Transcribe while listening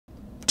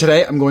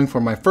Today I'm going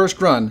for my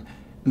first run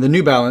in the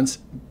New Balance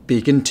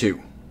Beacon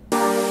 2.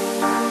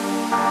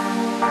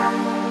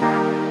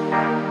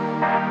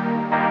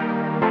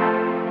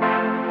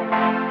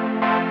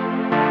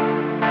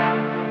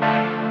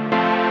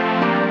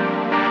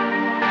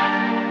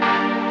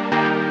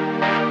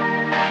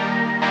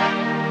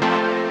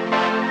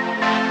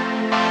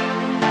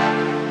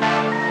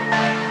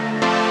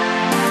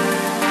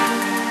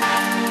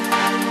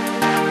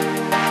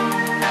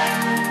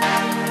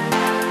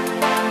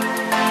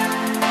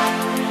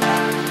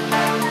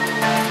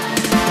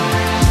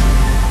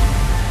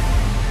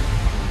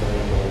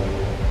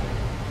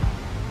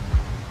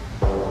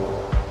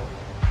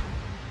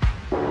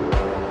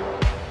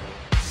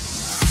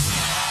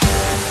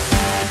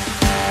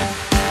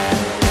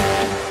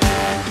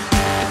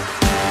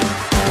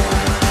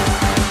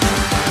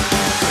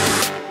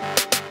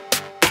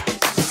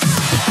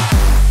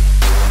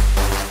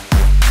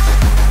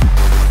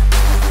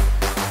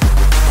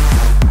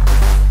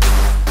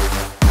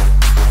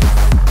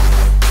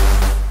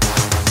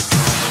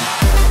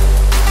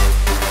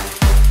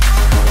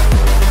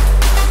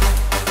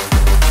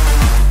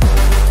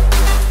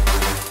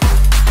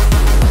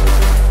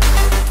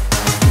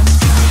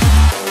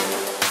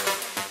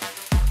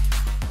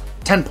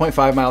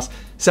 10.5 miles,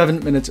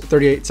 7 minutes,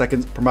 38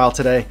 seconds per mile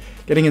today.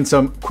 Getting in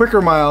some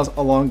quicker miles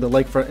along the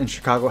lakefront in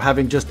Chicago,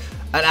 having just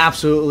an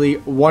absolutely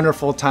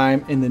wonderful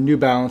time in the New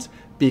Balance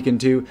Beacon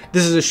 2.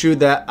 This is a shoe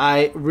that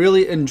I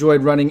really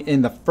enjoyed running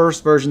in the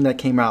first version that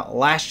came out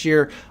last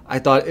year. I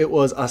thought it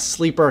was a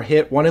sleeper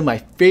hit, one of my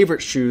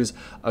favorite shoes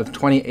of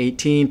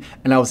 2018,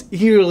 and I was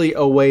eagerly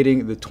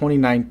awaiting the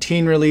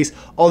 2019 release,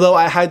 although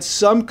I had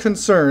some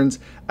concerns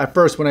at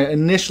first when I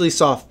initially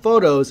saw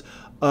photos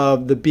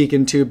of the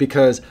Beacon 2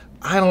 because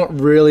I don't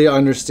really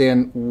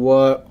understand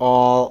what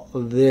all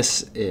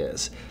this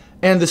is.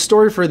 And the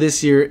story for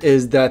this year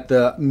is that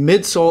the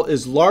midsole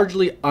is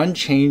largely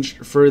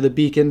unchanged for the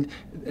Beacon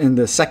in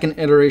the second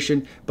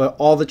iteration, but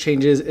all the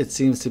changes it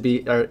seems to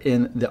be are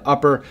in the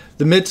upper.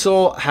 The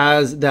midsole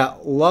has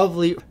that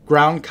lovely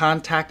ground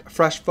contact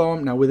fresh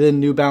foam. Now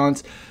within New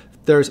Balance,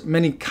 there's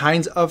many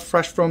kinds of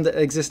fresh foam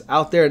that exist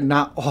out there.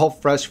 Not all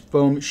fresh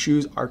foam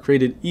shoes are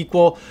created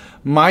equal.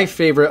 My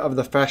favorite of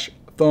the fresh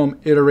foam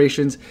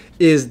iterations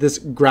is this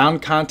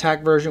ground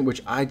contact version,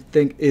 which I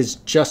think is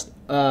just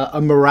a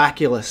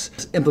miraculous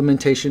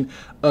implementation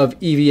of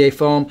EVA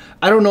foam.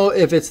 I don't know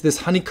if it's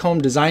this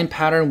honeycomb design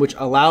pattern which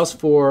allows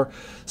for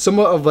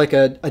somewhat of like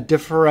a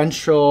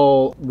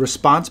differential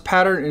response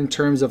pattern in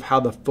terms of how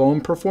the foam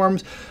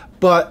performs,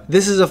 but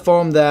this is a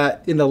foam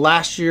that in the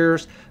last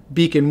year's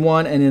Beacon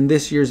 1 and in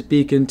this year's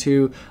Beacon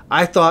 2,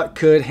 I thought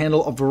could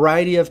handle a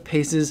variety of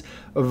paces,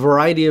 a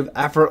variety of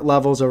effort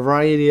levels, a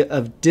variety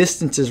of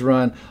distances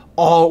run,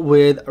 all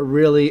with a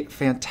really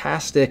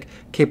fantastic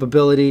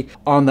capability.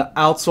 On the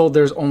outsole,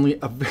 there's only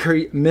a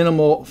very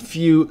minimal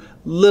few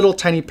little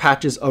tiny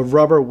patches of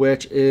rubber,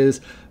 which is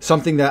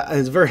something that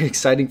is very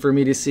exciting for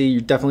me to see.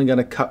 You're definitely going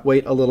to cut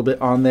weight a little bit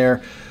on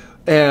there.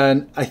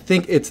 And I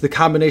think it's the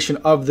combination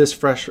of this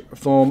fresh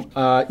foam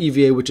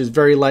EVA, which is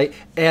very light,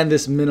 and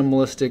this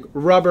minimalistic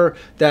rubber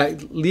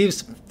that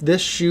leaves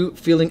this shoe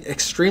feeling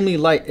extremely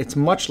light. It's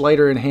much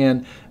lighter in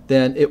hand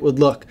than it would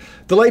look.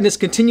 The lightness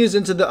continues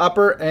into the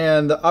upper,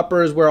 and the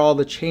upper is where all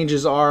the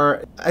changes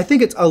are. I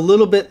think it's a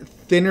little bit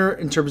thinner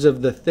in terms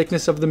of the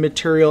thickness of the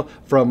material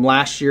from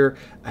last year.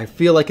 I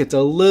feel like it's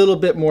a little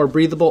bit more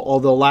breathable,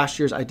 although last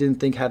year's I didn't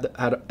think had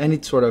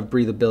any sort of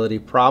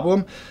breathability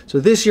problem.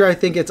 So this year I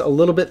think it's a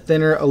little bit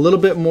thinner, a little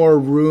bit more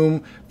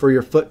room for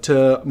your foot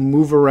to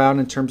move around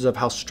in terms of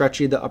how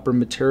stretchy the upper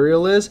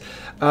material is.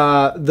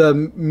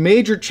 The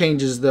major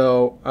changes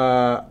though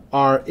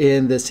are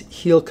in this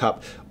heel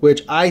cup,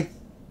 which I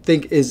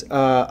think is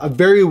a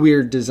very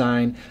weird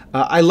design.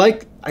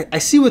 I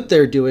see what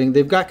they're doing.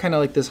 They've got kind of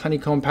like this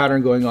honeycomb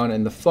pattern going on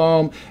in the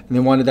foam, and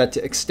they wanted that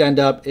to extend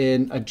up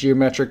in a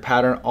geometric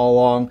pattern all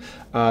along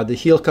the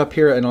heel cup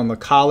here and on the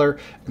collar.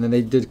 And then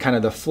they did kind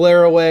of the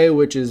flare away,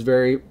 which is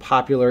very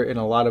popular in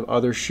a lot of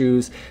other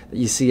shoes that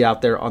you see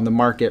out there on the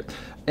market.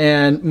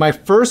 And my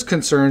first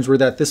concerns were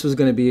that this was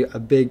going to be a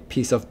big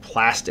piece of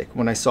plastic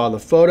when I saw the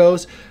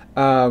photos,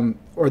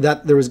 or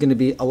that there was going to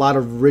be a lot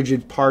of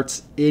rigid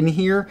parts in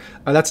here.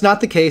 That's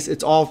not the case.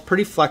 It's all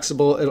pretty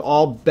flexible. It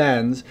all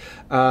bends.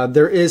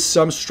 There is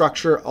some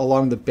structure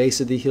along the base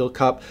of the heel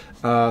cup,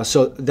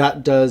 so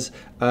that does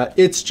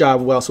its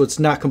job well. So it's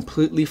not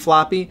completely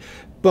floppy.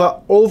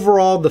 But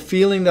overall, the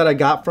feeling that I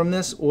got from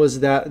this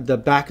was that the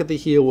back of the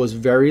heel was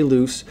very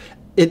loose.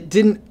 It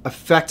didn't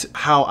affect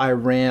how I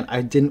ran.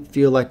 I didn't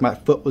feel like my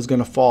foot was going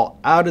to fall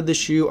out of the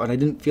shoe, and I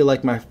didn't feel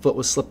like my foot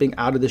was slipping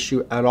out of the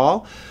shoe at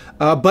all.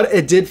 But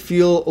it did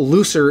feel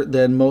looser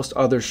than most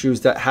other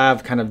shoes that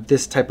have kind of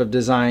this type of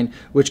design,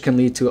 which can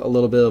lead to a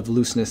little bit of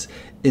looseness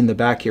in the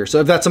back here. So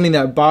if that's something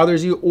that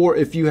bothers you, or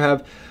if you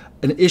have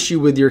an issue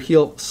with your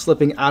heel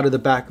slipping out of the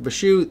back of a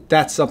shoe,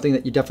 that's something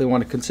that you definitely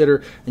want to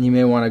consider, and you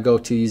may want to go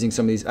to using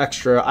some of these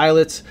extra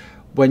eyelets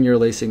when you're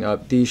lacing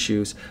up these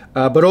shoes.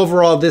 But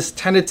overall, this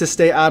tended to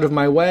stay out of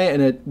my way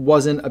and it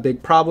wasn't a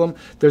big problem.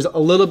 There's a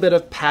little bit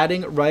of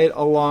padding right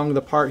along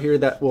the part here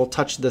that will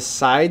touch the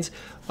sides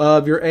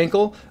of your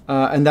ankle,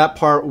 and that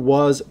part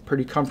was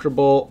pretty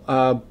comfortable,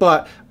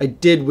 but I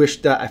did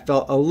wish that I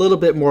felt a little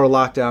bit more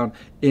lockdown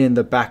in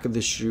the back of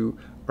the shoe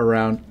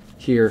around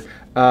here.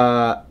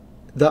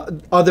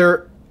 The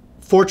other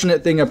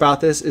fortunate thing about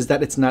this is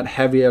that it's not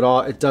heavy at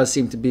all. It does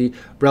seem to be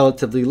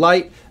relatively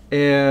light,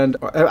 and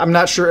I'm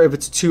not sure if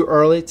it's too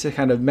early to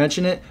kind of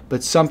mention it,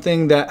 but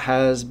something that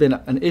has been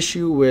an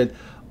issue with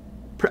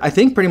I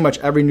think pretty much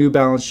every New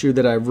Balance shoe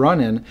that I've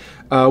run in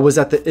was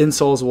that the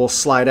insoles will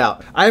slide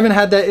out. I haven't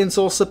had that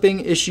insole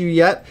slipping issue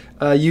yet.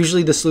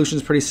 Usually the solution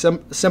is pretty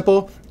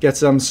simple. Get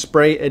some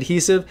spray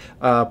adhesive,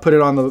 put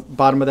it on the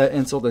bottom of that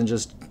insole, then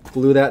just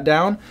glue that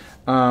down.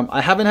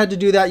 I haven't had to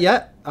do that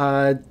yet.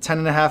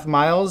 10.5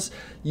 miles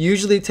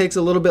usually takes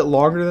a little bit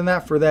longer than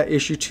that for that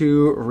issue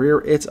to rear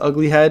its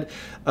ugly head.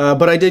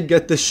 But I did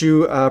get the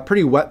shoe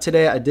pretty wet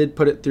today. I did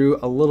put it through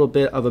a little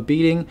bit of a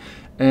beating.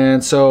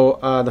 And so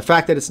the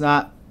fact that it's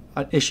not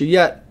an issue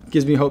yet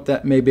gives me hope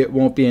that maybe it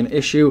won't be an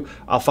issue.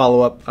 I'll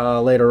follow up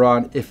later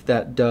on if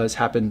that does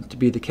happen to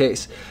be the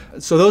case.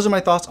 So those are my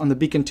thoughts on the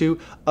Beacon 2.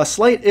 A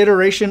slight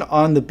iteration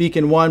on the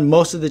Beacon 1.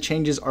 Most of the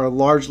changes are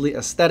largely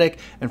aesthetic,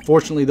 and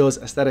fortunately those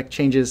aesthetic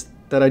changes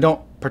that I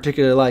don't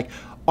particularly like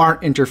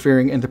aren't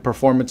interfering in the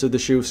performance of the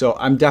shoe. So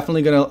I'm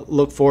definitely going to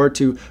look forward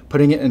to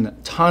putting it in a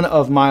ton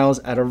of miles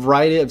at a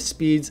variety of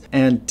speeds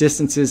and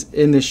distances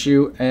in the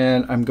shoe,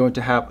 and I'm going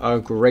to have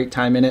a great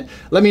time in it.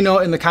 Let me know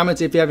in the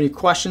comments if you have any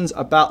questions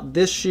about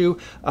this shoe.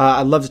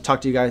 I'd love to talk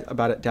to you guys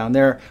about it down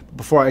there.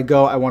 Before I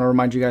go, I want to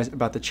remind you guys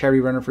about the charity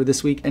runner for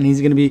this week, and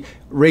he's going to be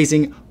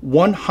raising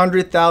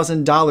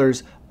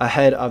 $100,000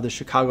 ahead of the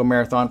Chicago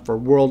Marathon for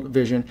World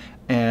Vision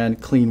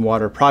and clean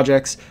water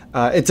projects.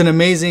 It's an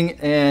amazing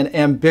and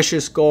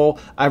ambitious goal.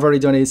 I've already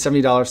donated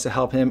 $70 to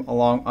help him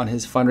along on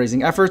his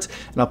fundraising efforts,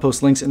 and I'll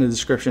post links in the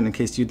description in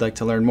case you'd like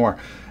to learn more.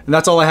 And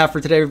that's all I have for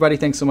today, everybody.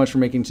 Thanks so much for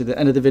making it to the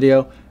end of the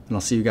video, and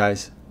I'll see you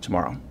guys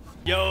tomorrow.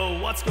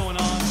 Yo, what's going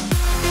on?